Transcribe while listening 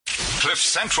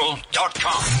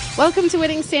CliffCentral.com. Welcome to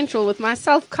Wedding Central with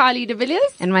myself, Kylie de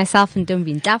Villiers. And myself,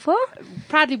 Ntombi Ntafo.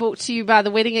 Proudly brought to you by the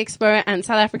Wedding Expo and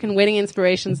South African Wedding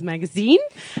Inspirations magazine.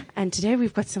 And today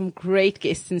we've got some great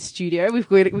guests in studio.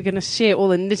 We're going to share all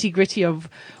the nitty gritty of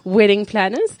wedding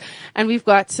planners. And we've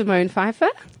got Simone Pfeiffer.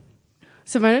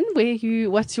 Simone,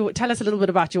 tell us a little bit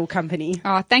about your company.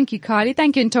 Oh, thank you, Kylie.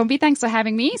 Thank you, Ntombi. Thanks for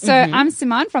having me. So I'm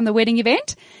Simone from the Wedding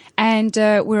Event, and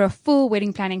we're a full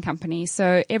wedding planning company.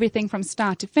 So everything from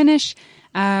start to finish.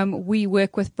 We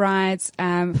work with brides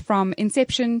from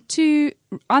inception to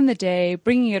on the day,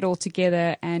 bringing it all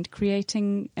together and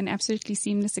creating an absolutely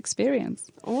seamless experience.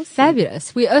 Awesome.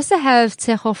 Fabulous. We also have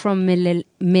Tseho from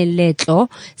Meletlo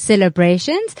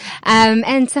Celebrations.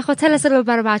 And Tseho, tell us a little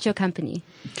bit about your company.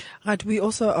 Right, we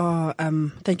also are,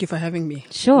 thank you for having me.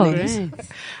 Sure.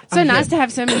 So nice to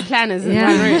have so many planners in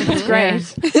one room. It's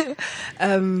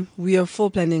great. We are a full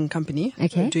planning company.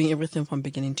 Okay. We're doing everything from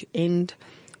beginning to end.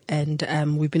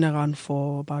 And we've been around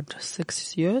for about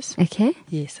 6 years. Okay.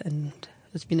 Yes, and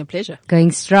it's been a pleasure.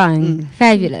 Going strong.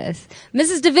 Fabulous.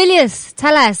 Mrs. de Villiers,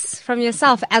 tell us from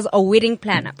yourself as a wedding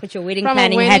planner. Put your wedding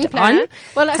planning hat on.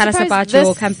 Well, tell us about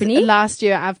your company. Last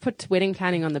year, I've put wedding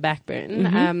planning on the back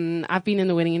burner. I've been in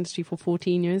the wedding industry for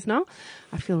 14 years now.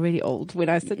 I feel really old when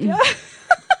I sit here.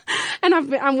 And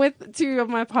I'm with two of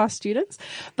my past students.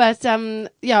 But, I've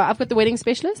got the wedding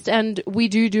specialist, and we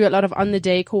do a lot of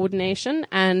on-the-day coordination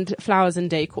and flowers and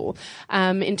decor.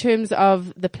 In terms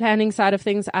of the planning side of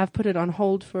things, I've put it on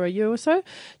hold for a year or so,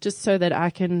 just so that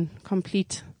I can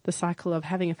complete the cycle of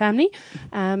having a family.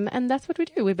 And that's what we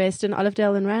do. We're based in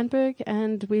Olivedale and Randburg,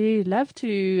 and we love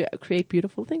to create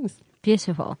beautiful things.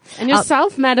 Beautiful. And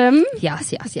yourself, madam?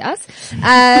 Yes. My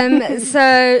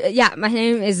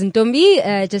name is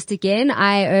Ntombi. Just again,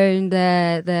 I own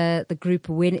the group,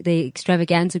 the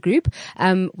Extravaganza group.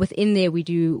 Within there, we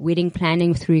do wedding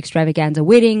planning through Extravaganza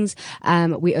Weddings.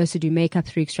 We also do makeup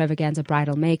through Extravaganza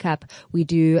Bridal Makeup. We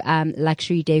do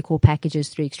luxury decor packages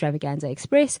through Extravaganza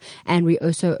Express. And we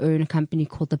also own a company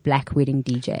called the Black Wedding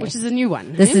DJ. Which is a new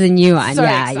one. This is a new one. So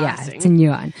yeah, exciting. It's a new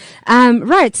one.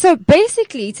 Right. So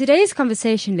basically, today's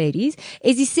conversation, ladies,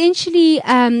 is essentially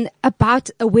about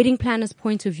a wedding planner's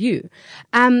point of view.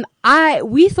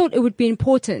 We thought it would be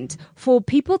important for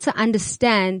people to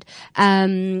understand,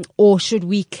 or should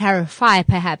we clarify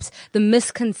perhaps, the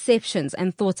misconceptions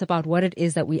and thoughts about what it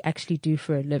is that we actually do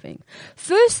for a living.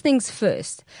 First things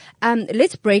first,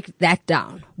 let's break that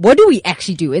down. What do we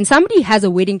actually do? And somebody has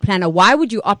a wedding planner. Why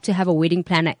would you opt to have a wedding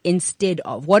planner instead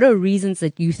of? What are reasons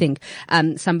that you think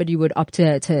somebody would opt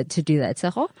to do that?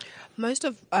 Tseho? Most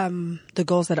of the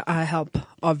girls that I help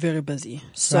are very busy.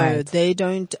 So they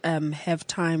don't have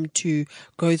time to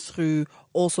go through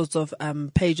all sorts of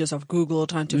pages of Google,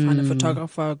 trying to find a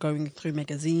photographer, going through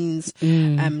magazines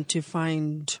to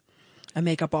find a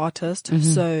makeup artist.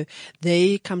 So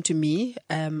they come to me.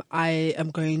 I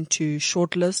am going to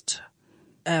shortlist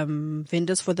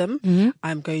vendors for them.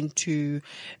 I'm going to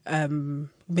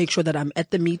make sure that I'm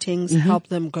at the meetings, help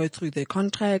them go through their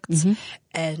contracts,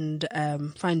 and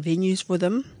find venues for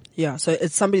them. Yeah, so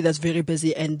it's somebody that's very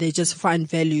busy, and they just find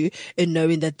value in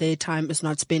knowing that their time is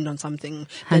not spent on something.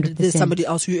 That there's somebody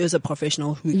else who is a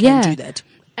professional who can do that.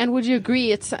 And would you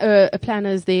agree it's a planner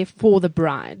is there for the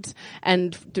bride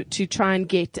and to try and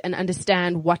get and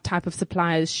understand what type of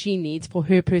suppliers she needs for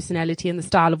her personality and the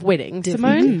style of wedding?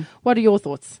 Simone, what are your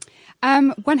thoughts?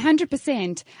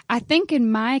 100%. I think in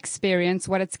my experience,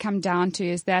 what it's come down to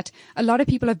is that a lot of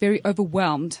people are very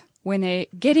overwhelmed when they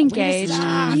get engaged.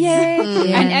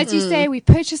 And as you say, we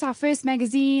purchase our first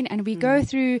magazine and we go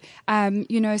through,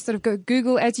 sort of go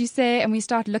Google, as you say, and we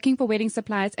start looking for wedding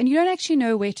suppliers, and you don't actually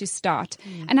know where to start.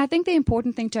 And I think the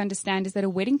important thing to understand is that a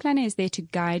wedding planner is there to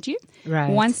guide you.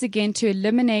 Right. Once again, to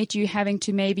eliminate you having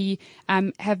to maybe,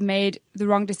 have made the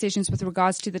wrong decisions with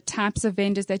regards to the types of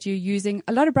vendors that you're using.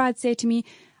 A lot of brides say to me,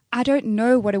 I don't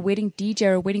know what a wedding DJ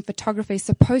or a wedding photographer is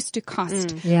supposed to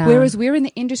cost. Whereas we're in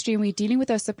the industry and we're dealing with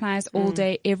those suppliers all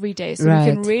day, every day. So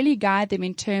we can really guide them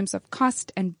in terms of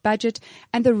cost and budget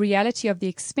and the reality of the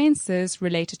expenses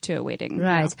related to a wedding.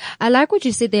 Right. I like what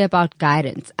you said there about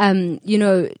guidance.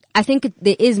 I think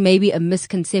there is maybe a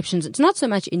misconception. It's not so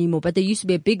much anymore, but there used to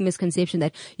be a big misconception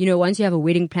that, once you have a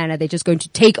wedding planner, they're just going to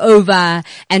take over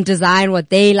and design what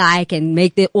they like and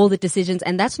make all the decisions.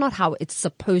 And that's not how it's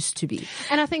supposed to be.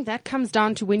 And I think that comes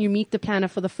down to when you meet the planner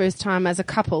for the first time as a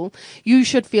couple, you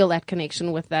should feel that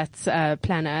connection with that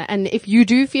planner. And if you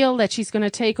do feel that she's going to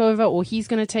take over or he's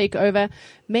going to take over,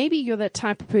 maybe you're that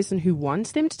type of person who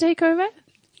wants them to take over.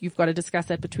 You've got to discuss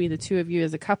that between the two of you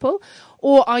as a couple.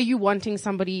 Or are you wanting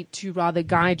somebody to rather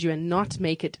guide you and not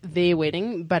make it their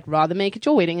wedding, but rather make it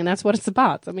your wedding? And that's what it's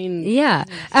about. I mean, we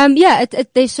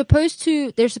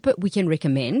can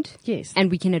recommend. Yes.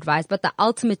 And we can advise, but the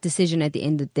ultimate decision at the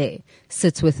end of the day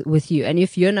sits with you. And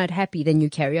if you're not happy, then you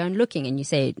carry on looking and you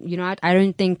say, you know what, I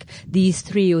don't think these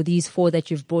 3 or these 4 that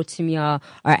you've brought to me are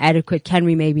adequate. Can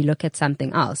we maybe look at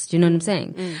something else? Do you know what I'm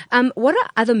saying? What are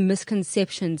other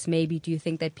misconceptions maybe do you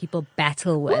think that people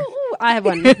battle with? Ooh, I have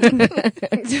one.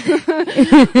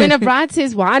 When a bride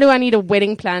says, why do I need a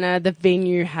wedding planner? The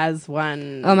venue has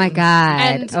one. Oh my God.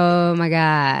 And oh my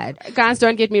God. Guys,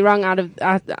 don't get me wrong, out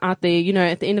there, you know,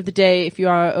 at the end of the day, if you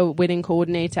are a wedding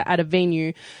coordinator at a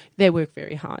venue, they work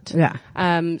very hard. Yeah.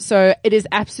 So it is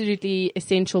absolutely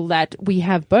essential that we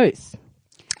have both.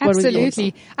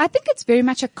 Absolutely. I think it's very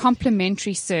much a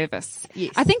complementary service.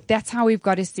 Yes. I think that's how we've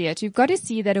got to see it. You've got to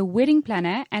see that a wedding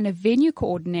planner and a venue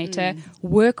coordinator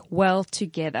work well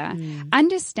together,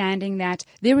 understanding that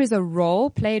there is a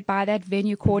role played by that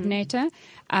venue coordinator,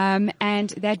 and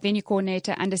that venue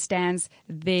coordinator understands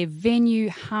their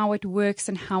venue, how it works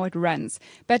and how it runs.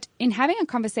 But in having a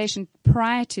conversation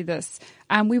prior to this,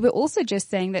 we were also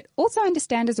just saying that also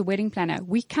understand as a wedding planner,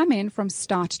 we come in from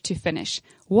start to finish.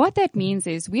 What that means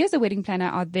is we as a wedding planner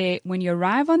are there when you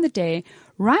arrive on the day,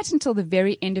 right until the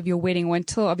very end of your wedding, or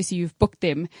until obviously you've booked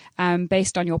them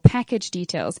based on your package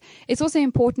details. It's also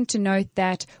important to note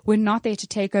that we're not there to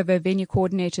take over a venue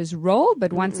coordinator's role,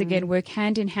 but once again work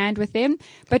hand in hand with them.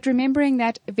 But remembering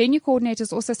that venue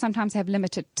coordinators also sometimes have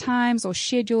limited times or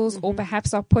schedules, or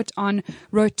perhaps are put on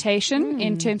rotation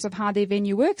in terms of how their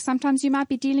venue works. Sometimes you might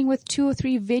be dealing with 2 or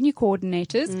 3 venue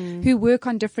coordinators who work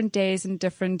on different days and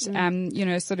different,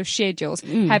 sort of schedules.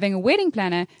 Having a wedding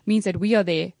planner means that we are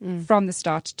there from the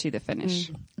start to the finish.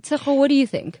 Tsecho, what do you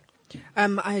think?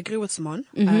 I agree with Simone.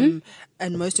 And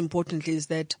most importantly is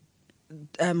that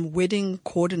wedding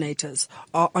coordinators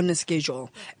are on a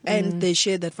schedule and they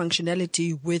share that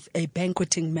functionality with a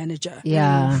banqueting manager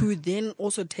who then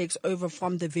also takes over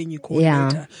from the venue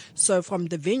coordinator. So from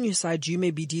the venue side, you may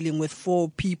be dealing with 4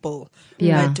 people.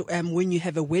 But when you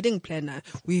have a wedding planner,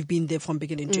 we've been there from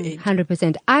beginning to end.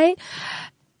 100%. I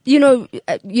know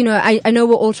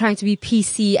we're all trying to be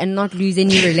PC and not lose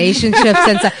any relationships,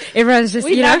 and so everyone's just,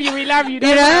 we love you,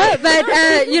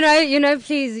 but,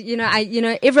 please,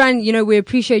 everyone, we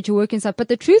appreciate your work and stuff, but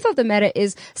the truth of the matter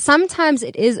is sometimes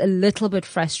it is a little bit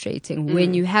frustrating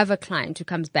when you have a client who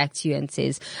comes back to you and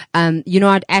says, I've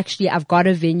got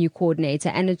a venue coordinator,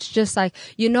 and it's just like,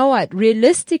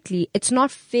 realistically, it's not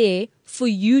fair for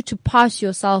you to pass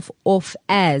yourself off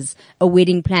as a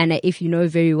wedding planner if you know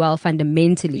very well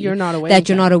fundamentally you're not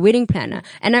a wedding planner.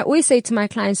 And I always say to my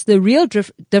clients, the real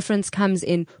difference comes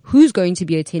in who's going to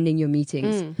be attending your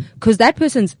meetings, because that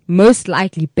person's most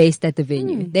likely based at the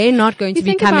venue. They're not going to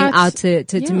be coming out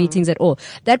to meetings at all.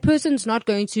 That person's not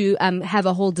going to have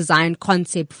a whole design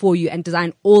concept for you and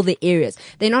design all the areas.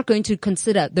 They're not going to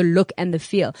consider the look and the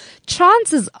feel.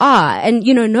 Chances are, and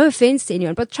no offense to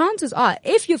anyone, but chances are,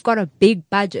 if you've got a big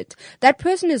budget, that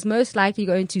person is most likely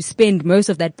going to spend most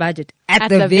of that budget at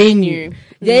the venue.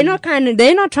 They're not trying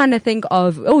to think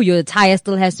of, your attire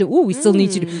still has to, we still need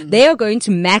to do. They are going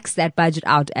to max that budget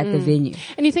out at the venue.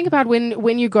 And you think about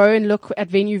when you go and look at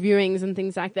venue viewings and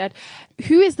things like that,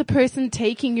 who is the person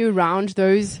taking you around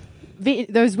those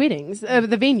weddings,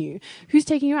 the venue? Who's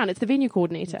taking you around? It's the venue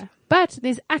coordinator. But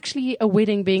there's actually a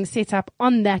wedding being set up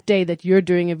on that day that you're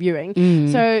doing a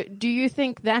viewing. So do you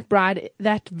think that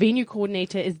venue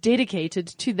coordinator is dedicated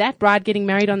to that bride getting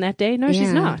married on that day? No,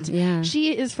 she's not. Yeah.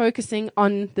 She is focusing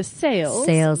on the sales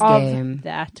of game.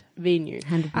 That venue.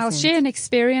 100%. I'll share an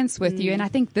experience with you, and I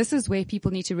think this is where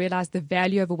people need to realize the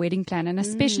value of a wedding planner, and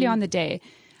especially on the day.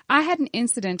 I had an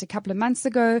incident a couple of months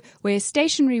ago where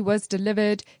stationery was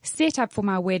delivered, set up for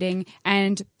my wedding,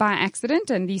 and by accident,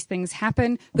 and these things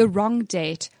happen, the wrong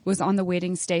date was on the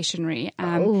wedding stationery.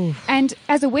 And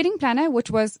as a wedding planner,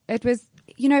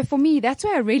 for me, that's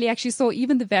where I really actually saw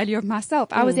even the value of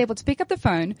myself. I was able to pick up the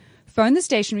phone the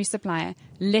stationery supplier,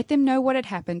 let them know what had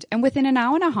happened, and within an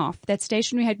hour and a half, that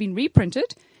stationery had been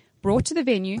reprinted, brought to the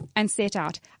venue, and set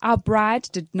out. Our bride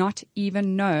did not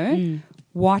even know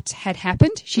what had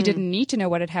happened. She didn't need to know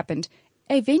what had happened.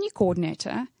 A venue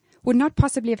coordinator would not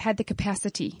possibly have had the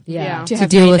capacity to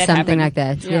deal with something like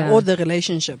that. Yeah. Or the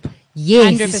relationship.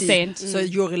 Yes. 100%. So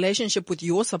your relationship with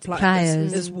your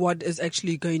suppliers is what is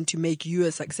actually going to make you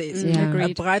a success.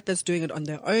 A bride that's doing it on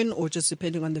their own, or just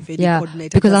depending on the venue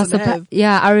coordinator. Because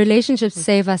our relationships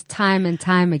save us time and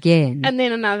time again. And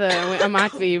then I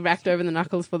might be racked over the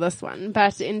knuckles for this one,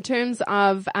 but in terms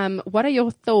of what are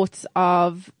your thoughts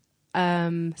of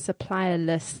supplier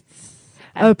lists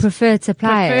preferred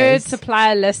suppliers. Preferred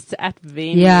supplier lists at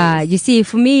venues. Yeah, you see,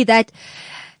 for me, that,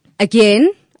 again,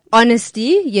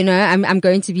 honesty, you know, I'm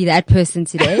going to be that person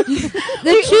today. The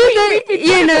truth is,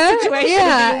 you know,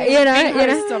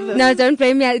 no, don't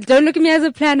blame me. Don't look at me as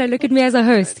a planner. Look at me as a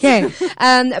host. Okay.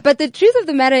 But the truth of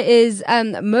the matter is,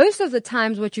 most of the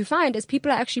times what you find is people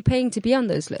are actually paying to be on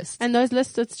those lists. And those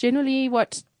lists, it's generally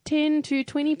 10 to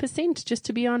 20% just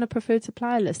to be on a preferred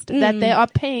supplier list that they are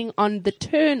paying on the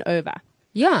turnover.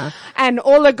 Yeah. And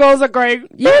all the girls are going,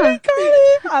 Yeah.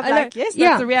 I'm like, yes, Yeah.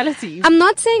 that's the reality. I'm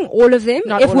not saying all of them,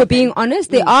 Not if all we're of being them.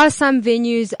 honest. There are some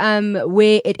venues,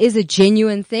 where it is a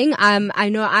genuine thing. I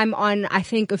know I'm on, I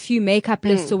think, a few makeup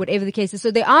lists or whatever the case is.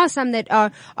 So there are some that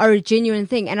are a genuine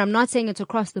thing. And I'm not saying it's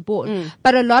across the board.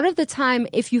 But a lot of the time,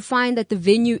 if you find that the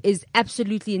venue is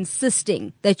absolutely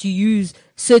insisting that you use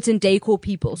certain decor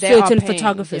people, They are certain paying,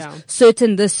 photographers, yeah.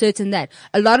 certain this, certain that.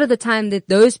 A lot of the time that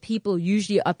those people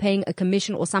usually are paying a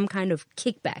commission or some kind of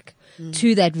kickback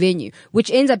to that venue,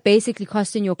 which ends up basically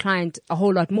costing your client a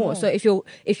whole lot more. So if your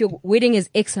wedding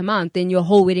is X amount, then your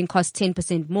whole wedding costs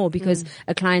 10% more because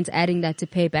a client's adding that to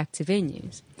pay back to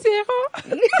venues.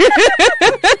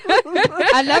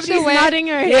 I love the way nodding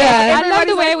her head. Yeah. I love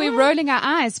the way we're rolling our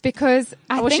eyes because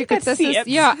I wish you think that could this see is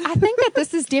it. I think that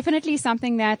this is definitely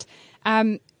something that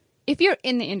if you're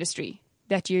in the industry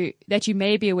that you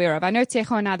may be aware of. I know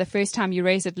Tejo and I, the first time you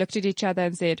raised it, looked at each other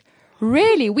and said,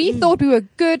 really? We thought we were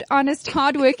good, honest,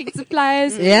 hardworking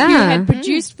suppliers who Yeah. had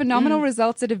produced phenomenal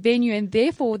results at a venue, and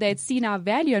therefore they'd seen our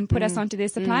value and put us onto their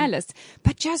supplier list.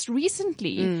 But just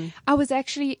recently, I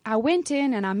went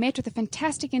in and I met with a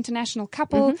fantastic international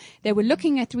couple. They were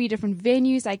looking at 3 different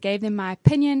venues. I gave them my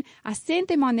opinion. I sent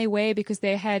them on their way because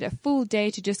they had a full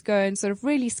day to just go and sort of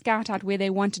really scout out where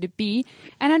they wanted to be.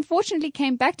 And unfortunately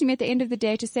came back to me at the end of the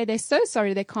day to say they're so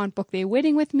sorry they can't book their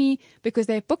wedding with me because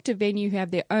they've booked a venue who have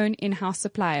their own in-house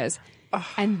suppliers.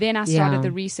 And then I started Yeah.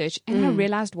 the research and I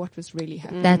realized what was really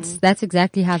happening. That's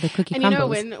exactly how the cookie And you know,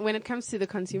 crumbles. when it comes to the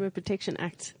Consumer Protection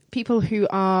Act, people who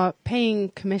are paying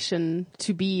commission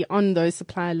to be on those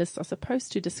supplier lists are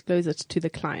supposed to disclose it to the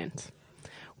client,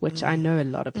 which I know a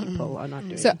lot of people are not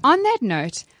doing. So on that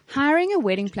note, hiring a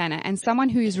wedding planner and someone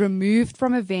who is removed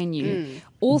from a venue,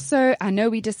 also, I know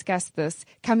we discussed this,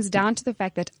 comes down to the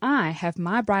fact that I have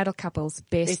my bridal couple's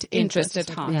best interest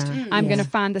at heart. Yeah. I'm going to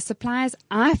find the suppliers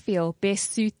I feel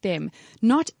best suit them.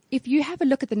 Not if you have a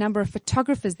look at the number of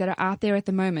photographers that are out there at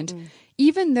the moment,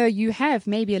 even though you have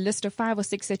maybe a list of 5 or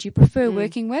 6 that you prefer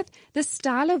working with, the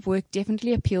style of work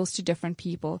definitely appeals to different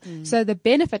people. So the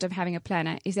benefit of having a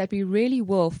planner is that we really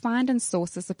will find and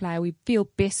source a supplier we feel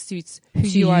best suits who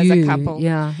you are as a couple.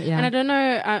 Yeah, And yeah. I don't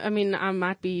know, I mean, I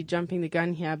might be jumping the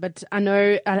gun here, but I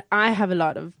know I have a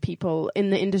lot of people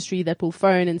in the industry that will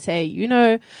phone and say, you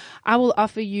know, I will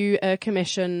offer you a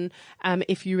commission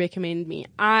if you recommend me.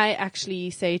 I actually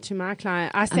say to my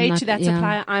client, I say not- to that yeah.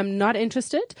 supplier, I'm not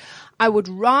interested. I would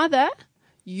rather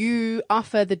you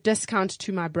offer the discount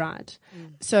to my bride.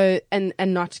 So, and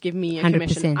not give me a 100%.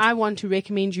 commission. I want to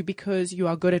recommend you because you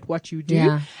are good at what you do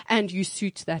Yeah. and you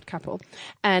suit that couple,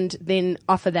 and then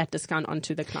offer that discount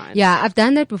onto the client. Yeah, I've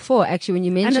done that before, actually, when you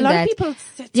And mentioned a lot that. of people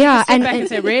take Yeah, a step back and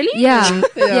say, really? Yeah,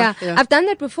 yeah, yeah. I've done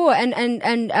that before, and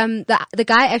the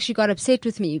guy actually got upset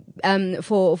with me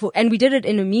for and we did it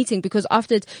in a meeting because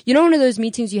after one of those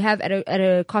meetings you have at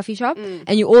a coffee shop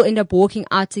and you all end up walking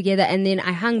out together, and then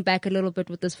I hung back a little bit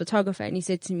with this photographer and he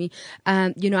said to me,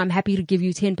 I'm happy to give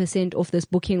you 10% off this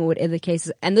booking or whatever the case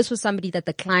is. And this was somebody that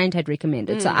the client had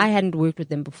recommended, so I hadn't worked with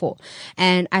them before.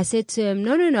 And I said to him,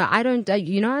 no, I don't.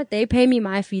 They pay me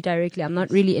my fee directly. I'm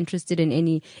not really interested in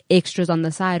any extras on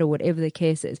the side or whatever the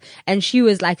case is. And she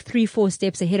was like 3-4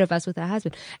 steps ahead of us with her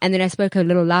husband. And then I spoke a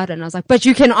little louder and I was like, but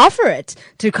you can offer it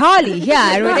to Carly here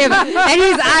and whatever. And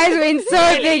his eyes went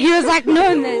so big. He was like,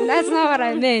 no, man, that's not what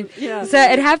I meant. Yeah. So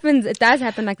it does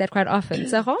happen like that quite often.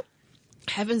 So,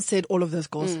 Having said all of this,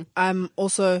 girls, I'm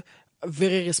also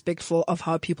very respectful of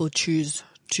how people choose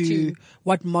to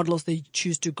what models they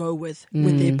choose to go with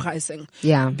their pricing.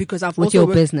 Yeah. Because I've With also your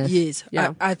worked, business. Yes.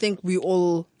 Yeah. I think we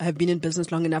all have been in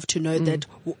business long enough to know that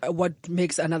what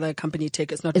makes another company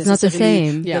tick is not It's not the necessarily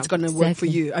same. Yeah. that's going to work for Exactly.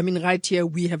 you. I mean, right here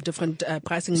we have different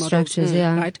pricing models. Structures,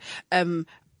 yeah. Right.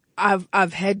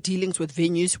 I've had dealings with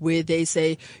venues where they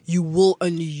say you will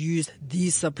only use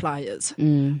these suppliers.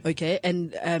 Okay.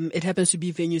 And, it happens to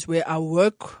be venues where I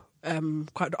work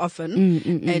quite often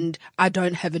and I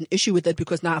don't have an issue with it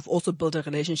because now I've also built a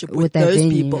relationship with that those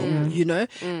venue, people, yeah.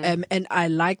 and I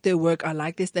like their work, I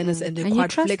like their standards, and they're And you quite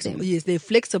trust flexible. them. Yes, they're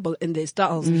flexible in their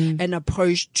styles and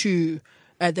approach to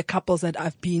the couples that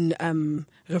I've been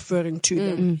referring to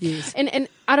them. Yes. And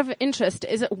out of interest,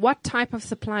 is it what type of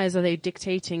suppliers are they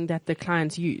dictating that the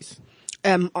clients use?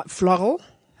 Floral.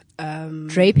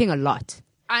 Draping a lot.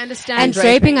 I understand. And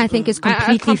draping, I think, is I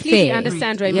completely completely fair.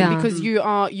 understand draping Yeah. because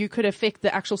you could affect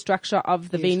the actual structure of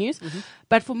the venues.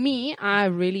 But for me, I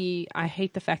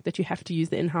hate the fact that you have to use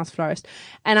the in-house florist.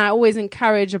 And I always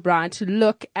encourage a bride to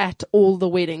look at all the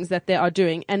weddings that they are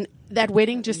doing. And that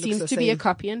wedding just seems to be a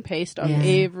copy and paste of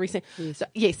everything. So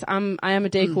yes, I am a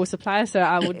decor supplier, so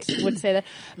I would say that.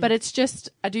 But it's just,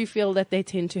 I do feel that they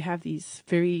tend to have these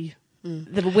very,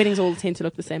 the weddings all tend to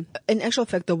look the same. In actual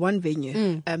fact, the one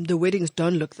venue, the weddings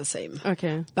don't look the same.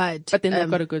 Okay. But then they've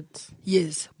got a good...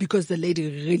 Yes, because the lady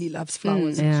really loves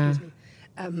flowers. Yeah.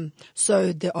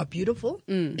 So they are beautiful.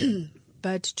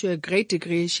 But to a great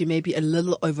degree, she may be a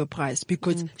little overpriced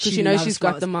because she knows loves she's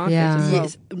flowers. got the market Yeah. as well.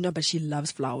 Yes, no, but she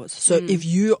loves flowers. So if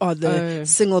you are the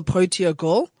single Protea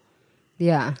girl,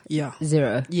 Yeah. yeah,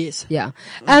 Zero. yes, Yeah.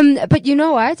 But you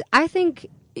know what? I think,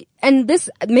 and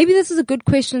maybe this is a good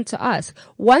question to ask.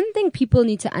 One thing people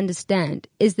need to understand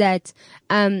is that,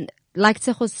 like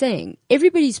Tsecho was saying,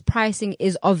 everybody's pricing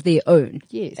is of their own.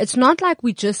 Yes. It's not like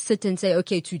we just sit and say,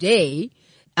 okay, today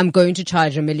I'm going to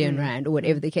charge R1 million or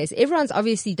whatever the case. Everyone's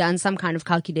obviously done some kind of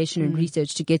calculation and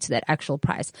research to get to that actual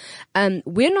price.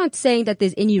 We're not saying that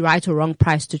there's any right or wrong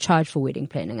price to charge for wedding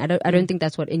planning. I don't think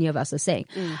that's what any of us are saying.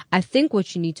 I think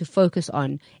what you need to focus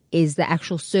on is the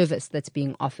actual service that's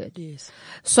being offered. yes.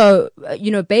 So,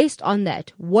 based on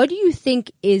that, what do you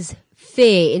think is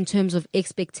fair in terms of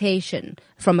expectation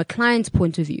from a client's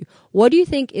point of view? What do you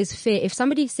think is fair if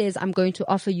somebody says, I'm going to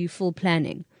offer you full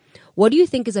planning? What do you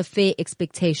think is a fair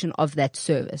expectation of that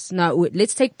service? Now,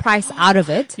 let's take price out of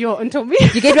it. You're until me.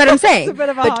 You get what I'm saying? It's a bit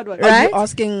of a hard one. Are Right? you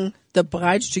asking the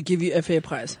bride to give you a fair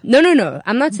price? No.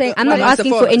 I'm not saying, I'm not What is the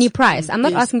asking for forest? any price. I'm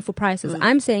not Yes. asking for prices.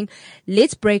 I'm saying,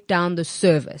 let's break down the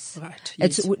service. Right,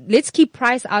 yes. Let's keep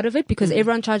price out of it because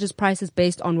everyone charges prices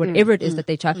based on whatever it is that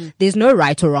they charge. There's no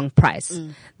right or wrong price.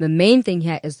 The main thing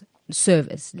here is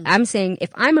service. I'm saying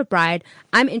if I'm a bride,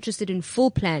 I'm interested in full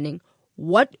planning.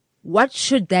 What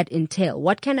should that entail?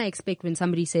 What can I expect when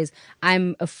somebody says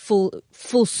I'm a full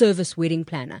service wedding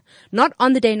planner? Not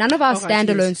on the day, none of our All right,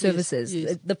 standalone yes, services,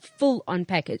 yes. the full on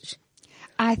package.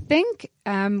 I think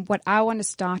what I want to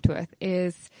start with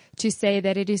is to say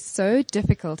that it is so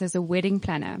difficult as a wedding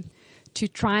planner to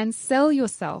try and sell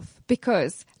yourself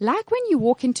because like when you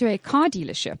walk into a car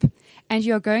dealership and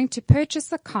you're going to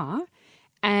purchase a car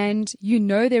and you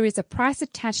know there is a price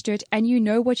attached to it and you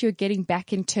know what you're getting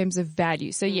back in terms of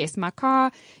value. So yes, my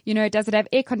car, does it have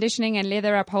air conditioning and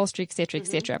leather upholstery, et cetera, et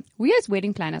cetera. We as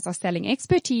wedding planners are selling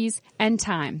expertise and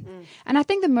time. And I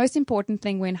think the most important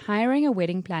thing when hiring a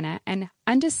wedding planner and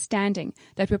understanding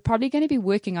that we're probably going to be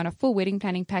working on a full wedding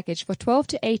planning package for 12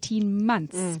 to 18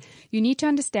 months, you need to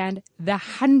understand the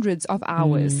hundreds of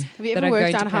hours. Have you that ever are worked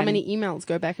going to out how plan. many emails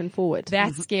go back and forward?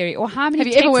 That's scary. Or how many Have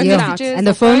you text ever worked it out? messages And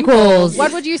the or phone calls.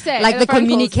 What would you say? Like the phone calls?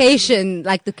 communication,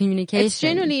 It's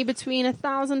generally between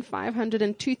 1,500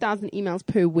 and 2,000 emails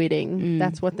per wedding.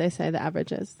 That's what they say the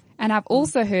average is. And I've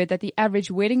also heard that the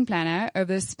average wedding planner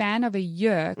over the span of a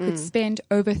year could spend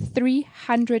over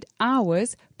 300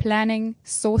 hours planning,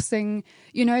 sourcing,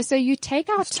 so you take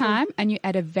our time and you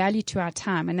add a value to our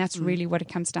time. And that's really what it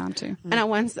comes down to. And I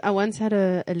once had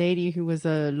a lady who was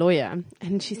a lawyer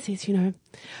and she says,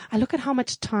 I look at how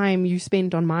much time you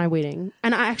spent on my wedding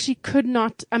and I actually could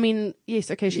not, yes,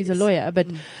 okay, she's a lawyer, but,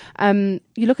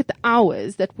 you look at the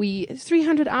hours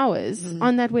 300 hours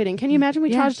on that wedding. Can you imagine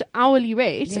we charged hourly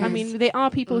rate? Yes. There are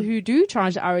people who do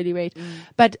charge hourly rate,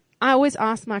 but I always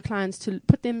ask my clients to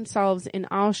put themselves in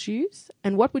our shoes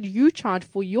and what would you charge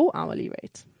for your hourly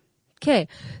rate? Okay.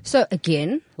 So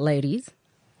again, ladies,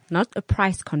 not a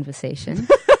price conversation.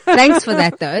 Thanks for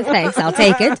that though. Thanks. I'll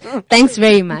take it. Thanks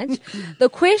very much. The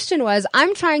question was,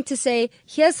 I'm trying to say,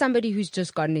 here's somebody who's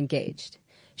just gotten engaged.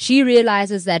 She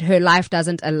realizes that her life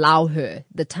doesn't allow her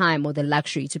the time or the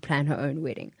luxury to plan her own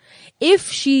wedding. If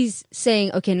she's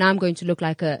saying, okay, now I'm going to look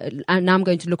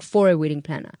for a wedding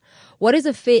planner. What is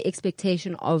a fair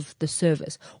expectation of the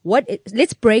service?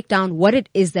 Let's break down what it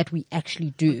is that we actually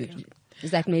do. Okay.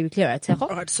 Is that maybe clearer? All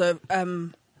right. So,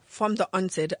 from the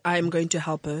onset, I am going to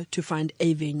help her to find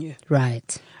a venue.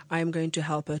 Right. I am going to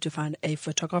help her to find a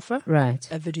photographer. Right.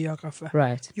 A videographer.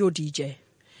 Right. Your DJ.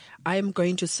 I am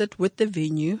going to sit with the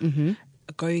venue,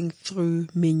 going through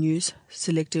menus,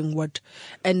 selecting what,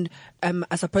 and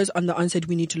I suppose on the onset,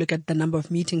 we need to look at the number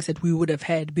of meetings that we would have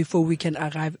had before we can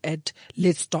arrive at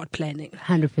let's start planning.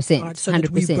 100%. Right, so that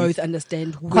we 100%. both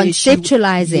understand where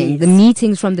Conceptualizing the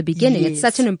meetings from the beginning. It's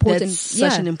such an important, That's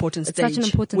such an important it's stage such an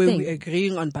important where thing. we're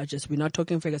agreeing on budgets. We're not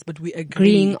talking figures, but we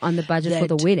Agreeing on the budget for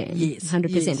the that- wedding. Yes, 100%.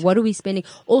 yes. What are we spending?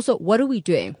 Also, what are we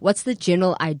doing? What's the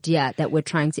general idea that we're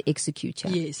trying to execute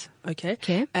here? Yes. Okay.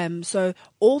 Okay. So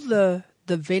all the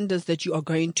vendors that you are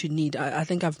going to need, I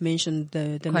think I've mentioned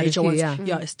the Quite a major few, ones.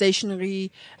 yeah. Stationery,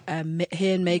 hair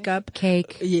and makeup,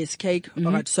 Cake. Yes, cake.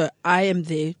 All right. So I am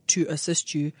there to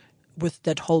assist you with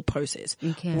that whole process.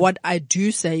 Okay. What I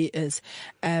do say is,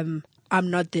 I'm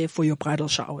not there for your bridal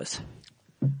showers.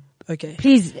 Okay.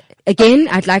 Please, again,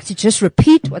 I'd like to just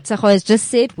repeat what Sakho has just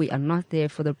said. We are not there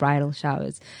for the bridal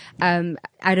showers.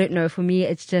 I don't know. For me,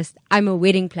 it's just, I'm a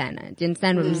wedding planner. Do you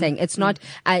understand what I'm saying? It's not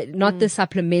the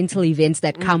supplemental events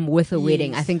that come with a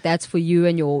wedding. I think that's for you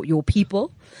and your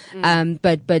people.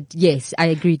 But yes, I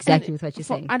agree exactly with what you're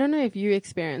saying. I don't know if you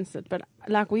experienced it, but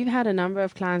like we've had a number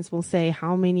of clients will say,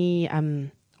 how many,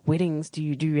 weddings do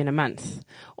you do in a month?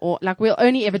 Or like we'll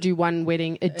only ever do one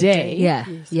wedding a day. Yeah.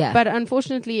 Yeah. But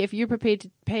unfortunately, if you're prepared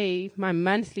to pay my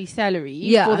monthly salary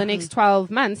Yeah. for the next 12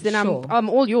 months, then Sure. I'm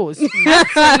all yours.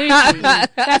 Absolutely.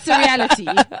 That's a reality.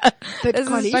 But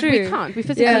Connie, But we can't. We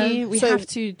physically, we so have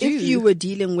to do. if you were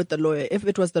dealing with the lawyer, if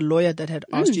it was the lawyer that had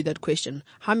asked you that question,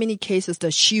 how many cases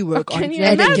does she work on can you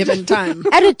at a imagine? given time?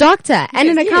 At a doctor and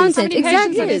an How accountant. many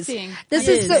patients Exactly. are they Yes. seeing? This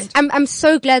is so, I'm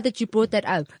so glad that you brought that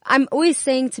up. I'm always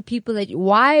saying to people that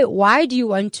why do you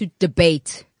want to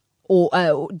debate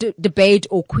or debate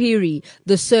or query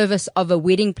the service of a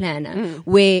wedding planner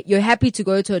where you're happy to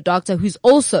go to a doctor who's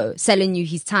also selling you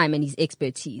his time and his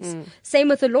expertise. Same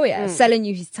with a lawyer, selling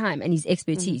you his time and his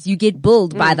expertise. You get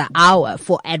billed by the hour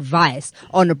for advice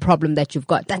on a problem that you've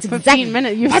got. That's 15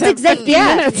 minutes. You That's said exactly, 15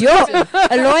 yeah. minutes. You're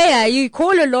a lawyer, you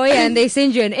call a lawyer and they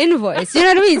send you an invoice. You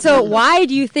know what I mean? So why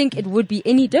do you think it would be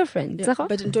any different? Sakho?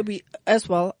 But Ntobi, as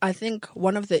well, I think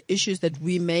one of the issues that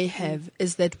we may have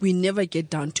is that we never get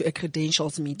down to a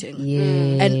credentials meeting.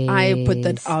 And I put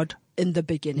that out in the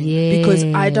beginning because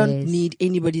I don't Yes. need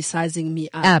anybody sizing me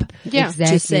up, Yeah. Exactly.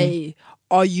 to say,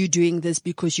 are you doing this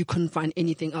because you couldn't find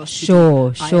anything else to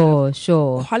Sure, do? I am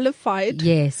sure. a qualified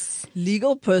Yes.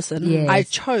 legal person. Yes. I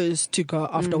chose to go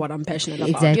after what I'm passionate about.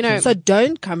 Exactly. You know, So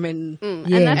don't come in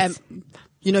Yes.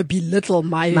 and belittle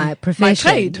my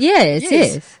profession. trade.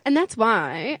 Yes. And that's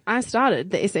why I started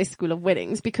the SA School of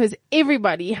Weddings, because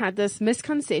everybody had this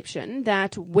misconception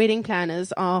that wedding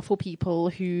planners are for people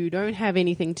who don't have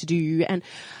anything to do. And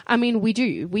I mean, we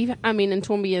do. And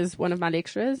Tombi is one of my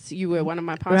lecturers. You were one of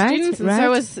my past Right, students, and right. so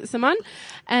was Simon.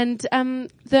 And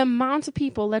the amount of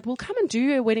people that will come and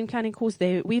do a wedding planning course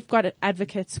there, we've got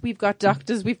advocates, we've got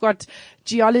doctors, we've got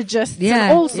geologists, Yeah,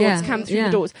 and all sorts yeah, come through yeah.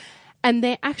 the doors. And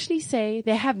they actually say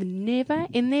they have never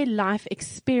in their life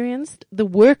experienced the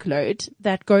workload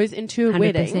that goes into a 100%.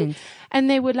 wedding. And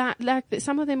they would like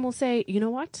some of them will say, you know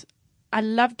what? I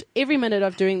loved every minute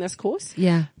of doing this course,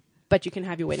 Yeah. but you can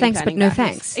have your wedding Thanks, but planning no back.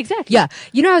 thanks. Exactly. Yeah.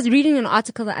 You know, I was reading an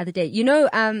article the other day. You know,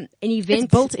 an event.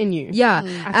 It's built in you. Yeah.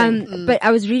 I think. But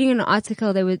I was reading an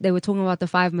article. They were talking about the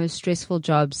 5 most stressful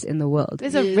jobs in the world.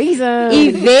 There's a reason.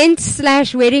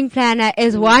 Event/wedding planner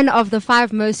is one of the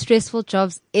 5 most stressful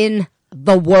jobs in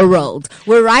the world.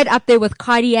 We're right up there with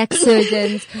cardiac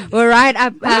surgeons. We're right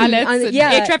up, Pilots and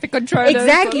air traffic controllers.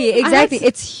 Exactly.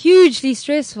 It's hugely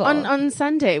stressful. On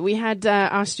Sunday, we had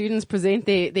our students present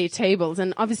their tables,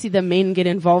 and obviously the men get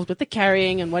involved with the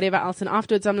carrying and whatever else. And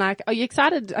afterwards, I'm like, "Are you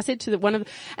excited?" I said to one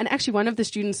of the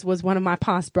students was one of my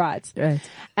past brides, Right.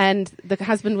 and the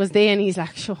husband was there, and he's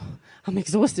like, "Sure, I'm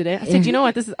exhausted." I said, "You know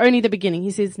what? This is only the beginning."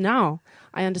 He says, "Now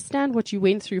I understand what you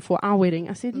went through for our wedding."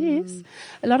 I said, "Yes."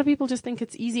 A lot of people just think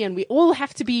it's easy, and we all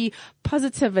have to be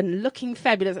positive and looking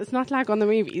fabulous. It's not like on the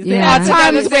movies. There Yeah. are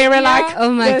times where we're like,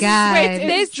 Oh my the God. sweat is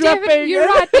There's dripping. you're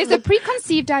right. There's a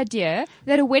preconceived idea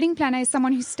that a wedding planner is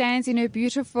someone who stands in her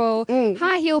beautiful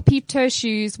high heel peep toe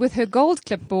shoes with her gold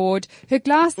clipboard, her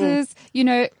glasses,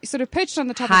 sort of perched on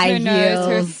the top High of her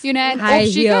nose, heels. and High off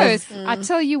she heels. goes. I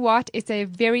tell you what, it's a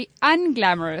very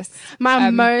unglamorous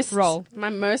My most role.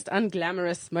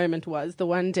 unglamorous moment was the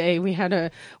one day we had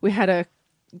a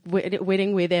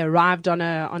wedding where they arrived on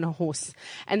a horse,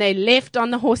 and they left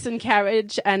on the horse and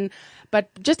carriage, but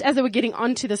just as they were getting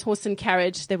onto this horse and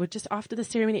carriage, they were just after the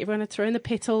ceremony, everyone had thrown the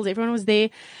petals, everyone was there,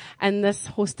 and this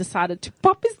horse decided to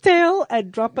pop his tail and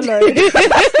drop a load.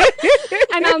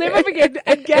 And I'll never forget forget.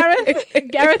 And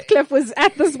Gareth Cliff was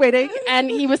at this wedding, and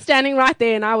he was standing right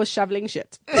there, and I was shoveling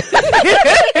shit. That's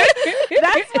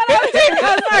what I was doing.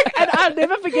 I was like, and I'll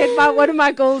never forget one of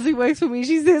my girls who works for me.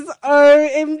 She says,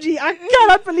 "OMG, I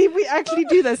cannot believe we actually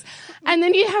do this." And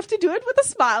then you have to do it with a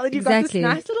smile, and you've got this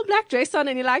nice little black dress on,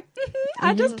 and you're like,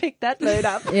 "I just picked that load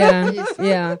up."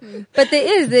 Yeah. But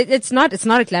it's not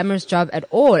a glamorous job at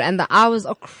all, and the hours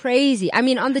are crazy. I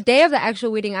mean, on the day of the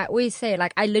actual wedding, I always say,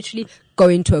 like, I literally go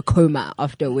into a coma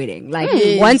after a wedding. Like,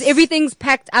 once everything's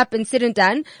packed up and said and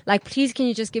done, like, please, can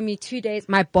you just give me 2 days?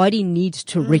 My body needs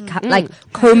to recover, like,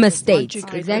 coma state.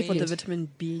 Exactly. For the vitamin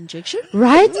B injection,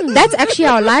 right? That's actually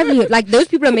our livelihood. Like, those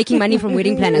people are making money from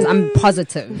wedding planners. I'm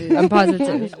positive.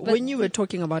 When you were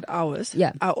talking about hours,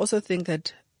 I also think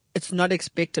that it's not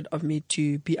expected of me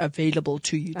to be available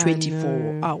to you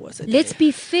 24 hours a day. Let's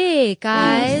be fair,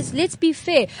 guys. Let's be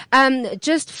fair.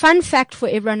 Just fun fact for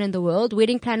everyone in the world,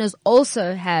 wedding planners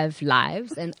also have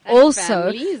lives and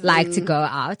also like to go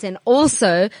out and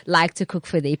also like to cook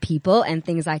for their people and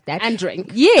things like that. And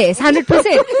drink. Yes, 100%.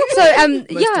 So,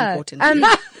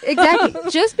 Most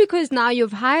exactly. Just because now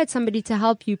you've hired somebody to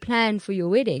help you plan for your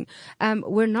wedding,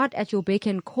 we're not at your beck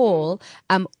and call,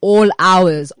 all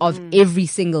hours of every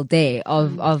single day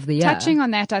of the year. Touching on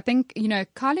that, I think,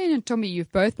 Carly and Tommy,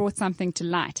 you've both brought something to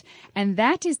light. And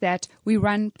that is that we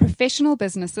run professional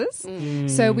businesses.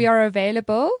 So we are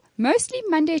available mostly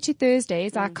Monday to Thursday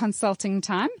is our consulting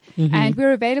time. And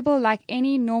we're available like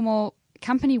any normal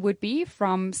company would be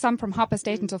from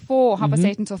 8:30 until 4 or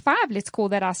 8:30 until 5. Let's call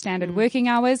that our standard working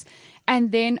hours.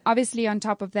 And then obviously on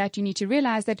top of that, you need to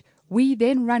realize that we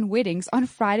then run weddings on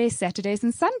Fridays, Saturdays,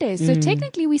 and Sundays. So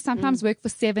technically, we sometimes work for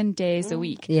 7 days a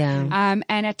week. And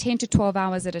at 10 to 12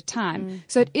 hours at a time.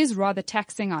 So it is rather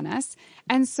taxing on us.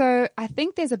 And so I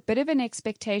think there's a bit of an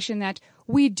expectation that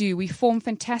we form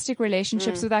fantastic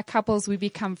relationships with our couples. We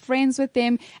become friends with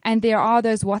them. And there are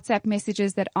those WhatsApp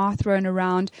messages that are thrown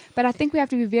around. But I think we have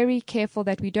to be very careful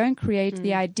that we don't create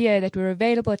the idea that we're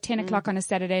available at 10 o'clock on a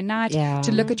Saturday night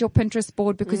to look at your Pinterest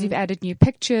board because you've added new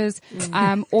pictures,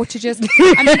 or to just,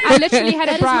 I literally had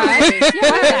a bride.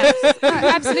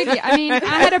 Absolutely. I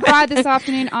had a bride this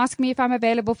afternoon ask me if I'm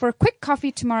available for a quick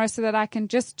coffee tomorrow so that I can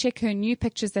just check her new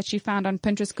pictures that she found on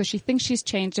Pinterest because she thinks she's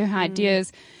changed her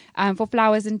ideas for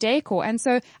flowers and decor. And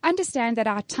so understand that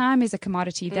our time is a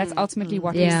commodity. That's ultimately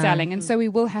what we're selling. And so we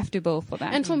will have to bill for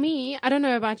that. And for me, I don't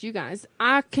know about you guys,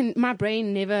 my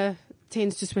brain never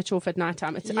tends to switch off at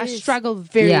nighttime. I struggle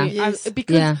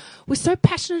because we're so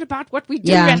passionate about what we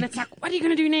do and it's like, what are you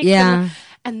going to do next?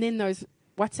 And then those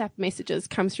WhatsApp messages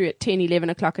come through at 10, 11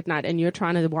 o'clock at night and you're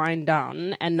trying to wind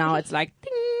down and now it's like,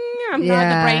 ding, now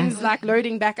the brain's like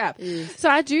loading back up. So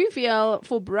I do feel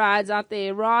for brides out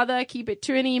there, rather keep it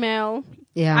to an email.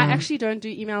 I actually don't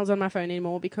do emails on my phone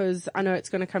anymore because I know it's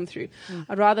going to come through.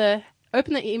 I'd rather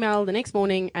open the email the next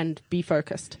morning and be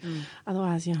focused.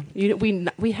 Otherwise,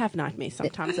 we have nightmares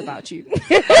sometimes about you.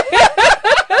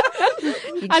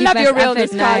 I love your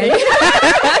realness, Carly.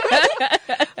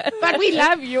 But we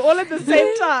love you all at the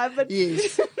same time. But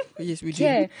Yes, we do.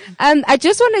 Okay. I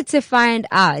just wanted to find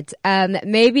out,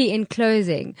 maybe in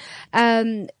closing,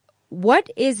 what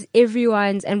is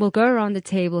everyone's, and we'll go around the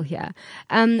table here,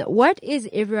 what is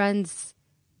everyone's,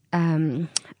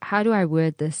 how do I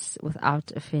word this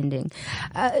without offending?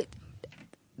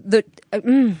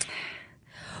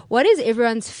 What is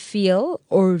everyone's feel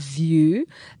or view,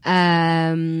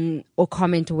 or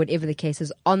comment or whatever the case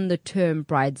is on the term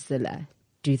bridezilla?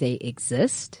 Do they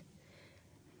exist?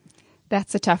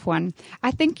 That's a tough one.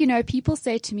 I think, people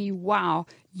say to me, wow,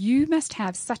 you must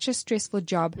have such a stressful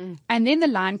job. And then the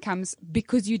line comes,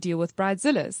 because you deal with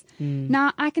bridezillas.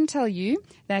 Now, I can tell you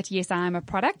that, yes, I am a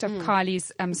product of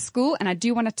Carly's school. And I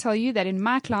do want to tell you that in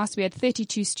my class, we had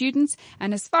 32 students.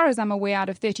 And as far as I'm aware, out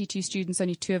of 32 students,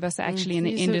 only 2 of us are actually in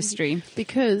the industry.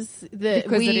 Because it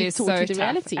is so tough.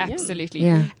 Reality. Absolutely.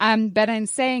 Yeah. But in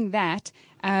saying that,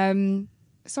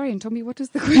 sorry, and Tommy, what was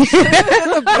the question?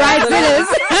 Bridezillas.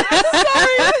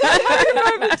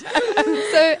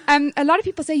 So, a lot of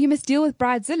people say you must deal with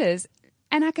bridezillas.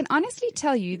 And I can honestly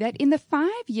tell you that in the 5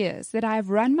 years that I've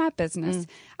run my business,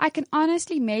 I can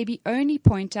honestly maybe only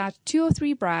point out 2 or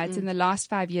 3 brides in the last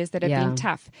 5 years that have been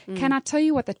tough. Can I tell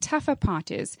you what the tougher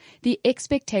part is? The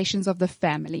expectations of the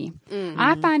family.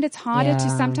 I find it's harder to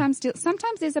sometimes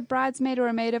there's a bridesmaid or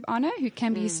a maid of honor who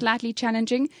can be slightly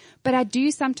challenging, but I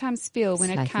do sometimes feel when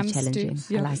it comes to...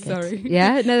 I like sorry. it.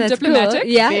 Yeah, no, that's diplomatic.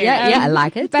 Cool. Yeah, I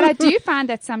like it. But I do find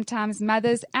that sometimes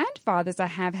mothers and fathers I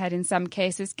have had in some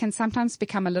cases can sometimes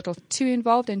become a little too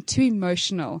involved and too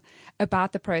emotional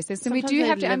about the process. And we do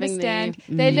have to understand.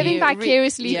 their- They're living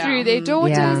vicariously Yeah. through their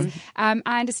daughters. Yeah.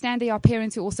 I understand there are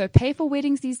parents who also pay for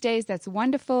weddings these days. That's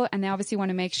wonderful. And they obviously want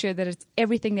to make sure that it's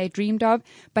everything they dreamed of.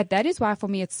 But that is why for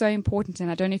me it's so important.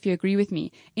 And I don't know if you agree with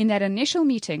me. In that initial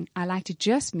meeting, I like to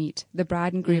just meet the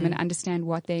bride and groom and understand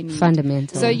what they need.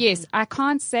 Fundamental. So yes, I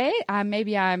can't say,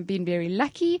 maybe I'm being very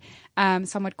lucky.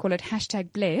 Some would call it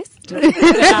 #blessed.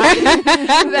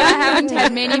 that I haven't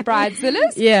had many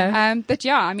bridezillas. Yeah. But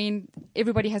yeah, I mean,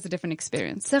 everybody has a different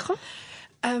experience. Sekho?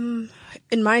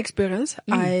 In my experience,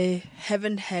 I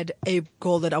haven't had a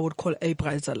girl that I would call a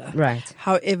bridezilla. Right.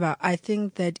 However, I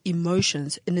think that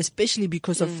emotions, and especially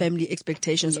because of family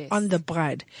expectations on the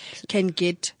bride, can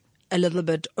get a little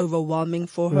bit overwhelming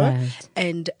for her. Right.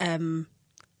 And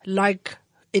like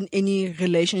in any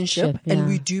relationship, Yeah. and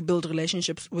we do build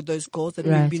relationships with those girls that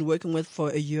Right. we've been working with for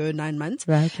a year, 9 months.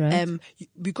 Right.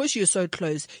 Because you're so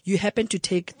close, you happen to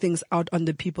take things out on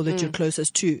the people that you're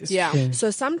closest to. Yeah. Sure.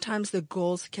 So sometimes the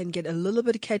girls can get a little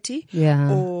bit catty,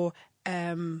 Yeah. or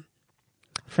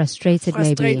Frustrated,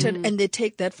 frustrated, maybe. and they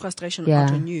take that frustration Yeah.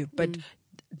 out on you. But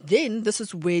then this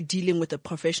is where dealing with a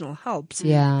professional helps.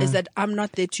 Yeah. Is that I'm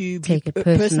not there to Take be it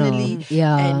personal. personally,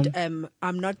 Yeah. and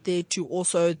I'm not there to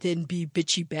also then be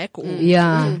bitchy back. Or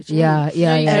Yeah.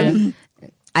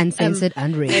 Uncensored,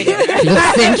 unrated.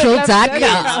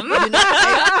 CliffCentral.com. You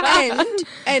know,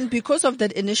 and because of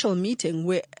that initial meeting,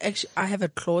 where actually I have a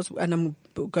clause, and I'm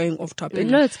going off topic.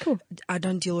 No, it's cool. I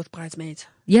don't deal with bridesmaids.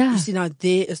 Yeah. You see, now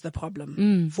there is the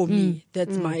problem for me.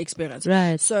 That's my experience.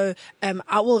 Right. So,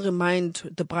 I will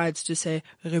remind the brides to say,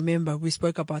 remember, we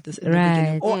spoke about this in the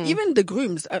Right. beginning. Or even the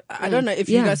grooms. I don't know if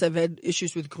you Yeah. guys have had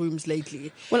issues with grooms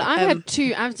lately. Well, I've had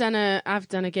two. I've done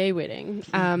a gay wedding,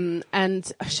 and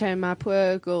my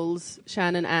poor girls,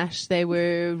 Shan and Ash, they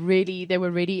were ready.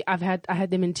 I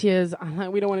had them in tears. I'm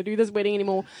like, we don't want to do this wedding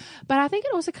anymore. But I think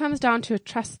it also comes down to a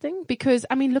trust thing, because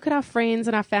I mean, look at our friends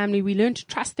and our family. We learn to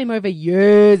trust them over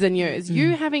years and years.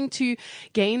 You having to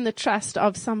gain the trust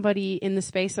of somebody in the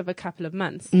space of a couple of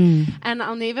months. And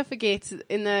I'll never forget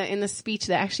in the speech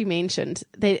they actually mentioned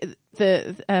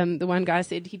the one guy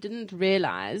said he didn't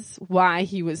realize why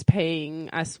he was paying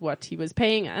us what he was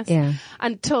paying us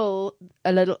until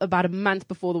about a month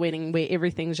before the wedding, where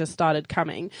everything just started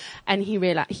coming, and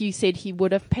he said he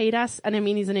would have paid us, and I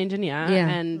mean, he's an engineer,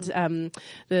 and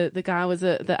the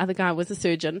other guy was a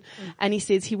surgeon, and he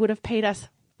says he would have paid us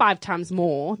 5 times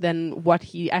more than what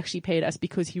he actually paid us,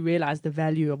 because he realized the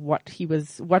value of what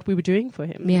we were doing for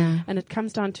him. Yeah. And it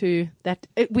comes down to that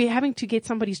we're having to get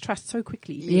somebody's trust so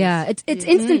quickly. Yeah, it's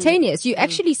instantaneous. You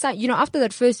actually sign, after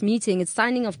that first meeting, it's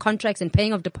signing of contracts and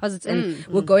paying of deposits, and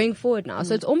we're going forward now.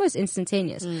 So it's almost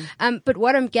instantaneous. But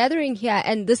what I'm gathering here,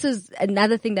 and this is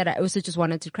another thing that I also just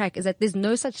wanted to crack, is that there's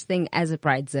no such thing as a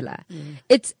bridezilla.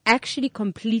 It's actually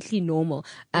completely normal.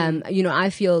 I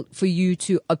feel for you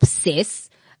to obsess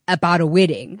about a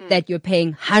wedding that you're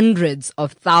paying hundreds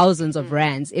of thousands of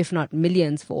rands, if not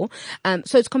millions for.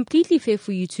 So it's completely fair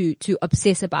for you to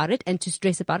obsess about it and to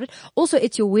stress about it. Also,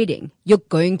 it's your wedding. You're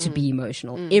going to be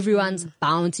emotional. Everyone's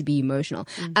bound to be emotional.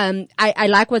 I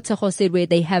like what Sekho said, where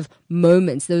they have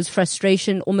moments, those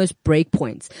frustration, almost break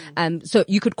points. So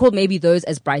you could call maybe those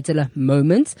as bridezilla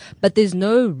moments, but there's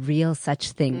no real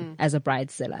such thing as a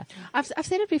bridezilla. I've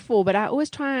said it before, but I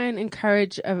always try and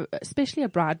encourage, especially a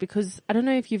bride, because I don't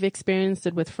know if you've experienced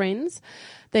it with friends.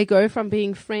 They go from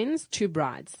being friends to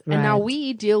brides. Right. And now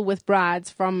we deal with brides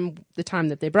from the time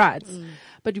that they're brides.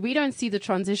 But we don't see the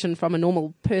transition from a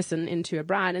normal person into a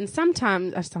bride. And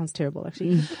sometimes, that sounds terrible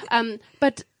actually,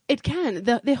 but it can.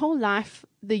 Their whole life,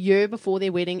 the year before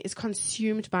their wedding, is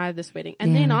consumed by this wedding.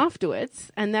 And then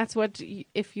afterwards, and that's what,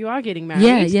 if you are getting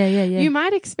married, you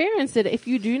might experience it. If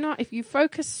you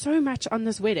focus so much on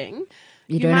this wedding,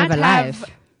 You don't might have a life.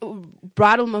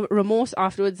 bridal remorse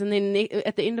afterwards, and then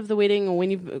at the end of the wedding, or when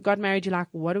you've got married, you're like,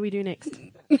 what do we do next?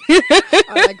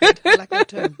 I like that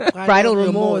term. Bridal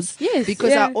remorse. Yes.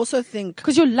 Because I also think,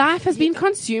 Because your life has been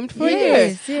consumed for a year.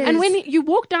 Yes, yes. And when you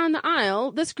walk down the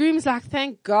aisle, this groom's like,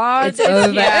 thank God. It's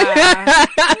over.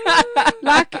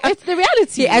 Like, it's the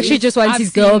reality. He actually just wants I've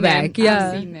his girl seen them. back. Yeah.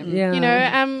 I've seen them. Yeah. You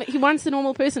know, he wants the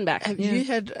normal person back. have you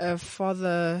had a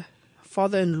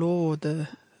father-in-law, the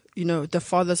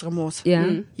father's remorse?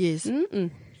 Yeah. Yes.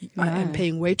 I am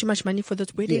paying way too much money for this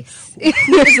wedding. Yes.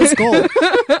 Who is this girl?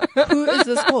 Who is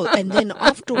this girl? And then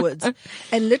afterwards,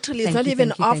 and literally, it's Thank not you, even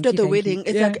thank you, after thank you, the thank wedding. you.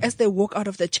 It's Yeah. like as they walk out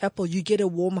of the chapel, you get a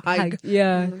warm hug.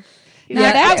 Yeah.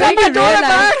 Now that's they what my don't daughter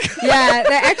realize. Yeah,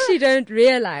 they actually don't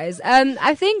realize.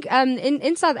 I think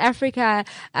in South Africa,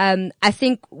 I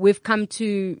think we've come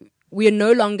to we are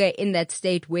no longer in that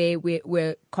state where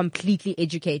we're completely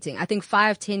educating. I think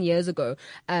 5-10 years ago,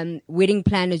 wedding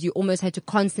planners, you almost had to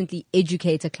constantly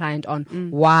educate a client on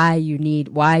why you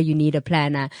need a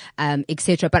planner,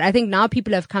 etc. But I think now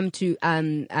people have come to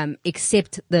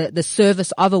accept the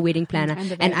service of a wedding planner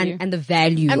and the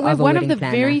value of a wedding planner. And we're one of the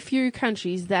very few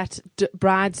countries that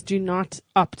brides do not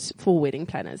opt for wedding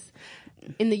planners.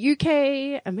 In the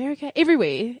UK, America,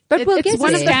 everywhere. But we'll get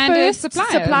one of the standard first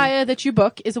supplier that you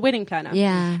book is a wedding planner.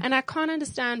 Yeah. And I can't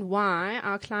understand why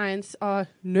our clients are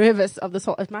nervous of this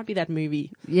whole, it might be that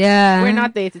movie. Yeah. We're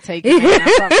not there to take it,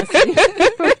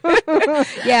 I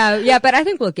promise you. Yeah, but I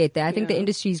think we'll get there. I think the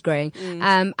industry is growing.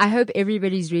 I hope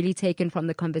everybody's really taken from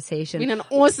the conversation. It's been an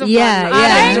awesome one. Yeah.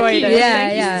 I enjoyed it. Yeah,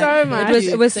 Thank you so much.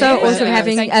 It was so awesome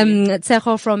having Thank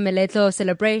Tseho from Meletlo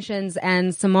Celebrations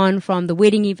and Simone from the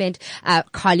wedding event,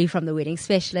 Carly from the wedding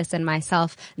specialist, and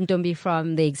myself, Ntombi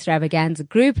from the Extravaganza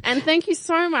group. And thank you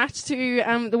so much to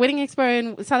the Wedding Expo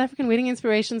and South African Wedding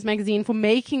Inspirations magazine for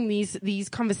making these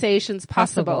conversations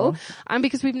possible.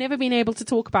 Because we've never been able to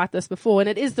talk about this before, and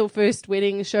it is the first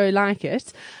wedding show like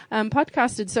it,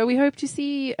 podcasted. So we hope to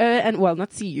see,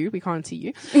 not see you, we can't see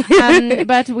you,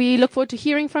 but we look forward to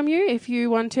hearing from you. If you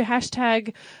want to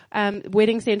hashtag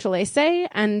Wedding Central SA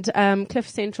and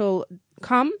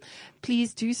CliffCentral.com,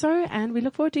 please do so, and we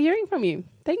look forward to hearing from you.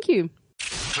 Thank you.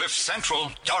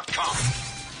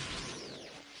 CliffCentral.com